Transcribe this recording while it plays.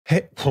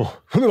Hey,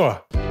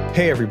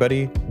 hey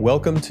everybody,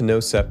 welcome to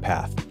No Set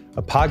Path,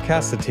 a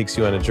podcast that takes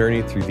you on a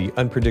journey through the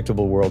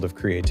unpredictable world of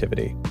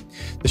creativity.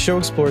 The show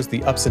explores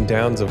the ups and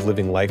downs of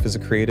living life as a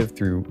creative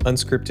through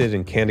unscripted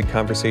and candid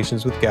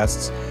conversations with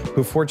guests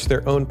who forge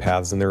their own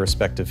paths in their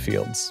respective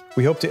fields.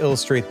 We hope to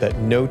illustrate that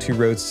no two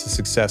roads to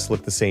success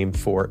look the same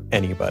for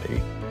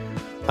anybody.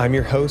 I'm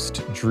your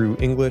host, Drew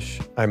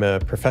English. I'm a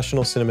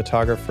professional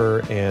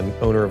cinematographer and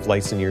owner of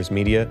Lights and Years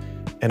Media,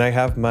 and I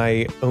have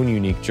my own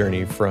unique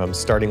journey from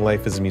starting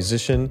life as a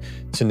musician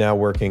to now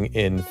working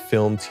in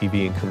film,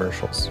 TV, and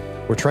commercials.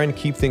 We're trying to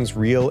keep things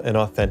real and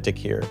authentic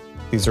here.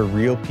 These are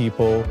real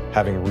people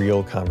having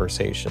real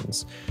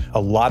conversations.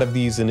 A lot of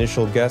these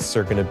initial guests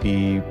are going to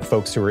be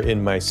folks who are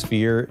in my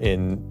sphere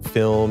in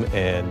film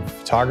and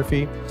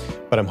photography,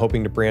 but I'm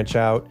hoping to branch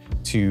out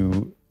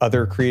to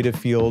other creative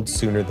fields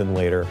sooner than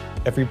later.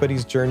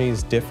 Everybody's journey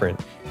is different.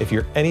 If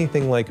you're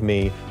anything like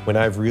me, when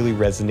I've really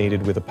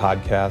resonated with a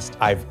podcast,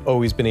 I've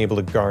always been able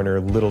to garner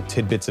little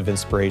tidbits of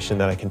inspiration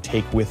that I can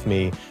take with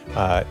me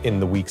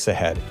in the weeks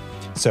ahead.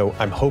 So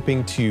I'm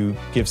hoping to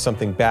give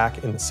something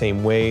back in the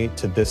same way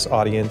to this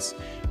audience.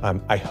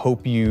 I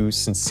hope you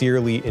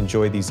sincerely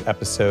enjoy these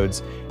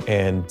episodes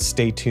and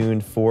stay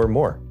tuned for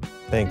more.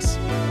 Thanks.